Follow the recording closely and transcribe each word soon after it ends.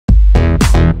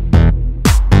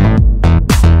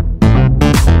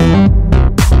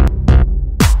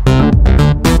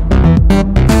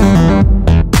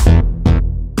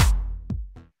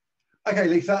Okay,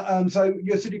 Lisa. So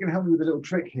you said you're going to help me with a little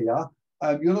trick here.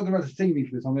 You're not going to be able to see me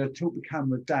for this. I'm going to tilt the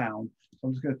camera down. So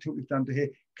I'm just going to tilt this down to here.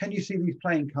 Can you see these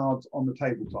playing cards on the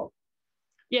tabletop?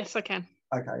 Yes, I can.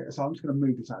 Okay, so I'm just going to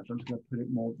move this out. I'm just going to put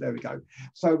it more. There we go.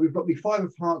 So we've got the 5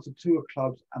 of hearts, the 2 of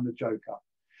clubs, and the Joker.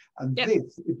 And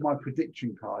this is my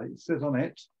prediction card. It says on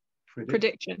it,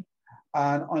 prediction.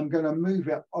 And I'm going to move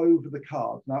it over the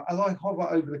cards. Now, as I hover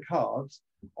over the cards,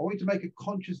 I want you to make a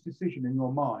conscious decision in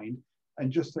your mind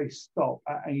and just say stop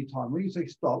at any time. When you say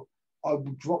stop, I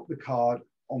will drop the card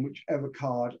on whichever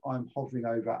card I'm hovering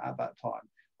over at that time.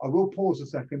 I will pause a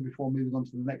second before moving on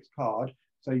to the next card,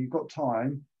 so you've got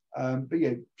time. But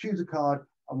yeah, choose a card,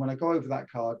 and when I go over that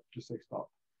card, just say stop.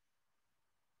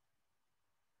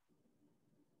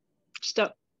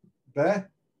 Stop. There?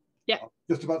 Yeah. I'm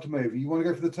just about to move. You want to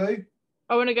go for the 2?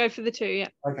 I want to go for the 2, yeah.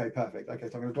 Okay, perfect. Okay,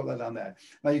 so I'm going to drop that down there.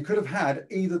 Now, you could have had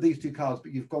either of these 2 cards,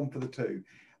 but you've gone for the 2.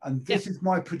 And this is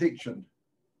my prediction.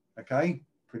 Okay?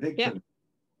 Prediction.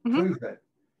 Prove it.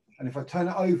 And if I turn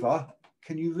it over,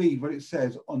 can you read what it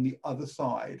says on the other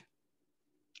side?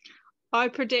 I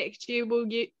predict you will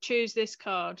choose this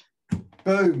card.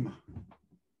 Boom.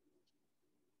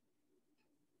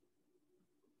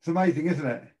 It's amazing, isn't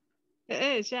it? It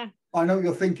is, yeah. I know what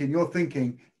you're thinking. You're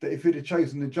thinking that if you'd have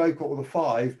chosen the Joker or the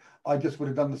 5, I just would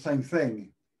have done the same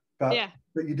thing. But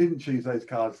you didn't choose those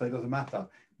cards, so it doesn't matter.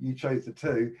 You chose the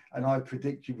 2, and I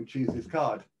predict you would choose this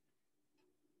card.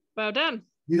 Well done.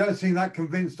 You don't seem that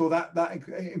convinced or that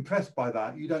impressed by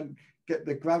that. You don't get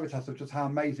the gravitas of just how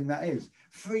amazing that is.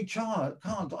 3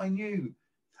 cards, I knew.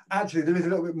 Actually, there is a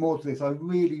little bit more to this. I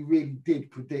really, really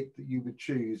did predict that you would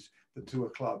choose the 2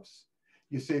 of clubs.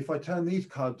 You see, if I turn these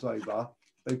cards over,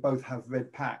 they both have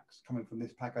red packs coming from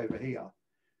this pack over here.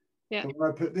 Yeah. So when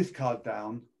I put this card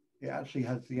down, it actually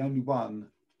has the only one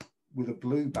with a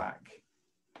blue back,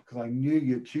 because I knew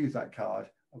you'd choose that card.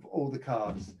 Of all the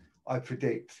cards, I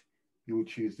predict you will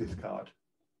choose this card.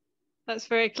 That's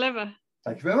very clever.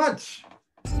 Thank you very much.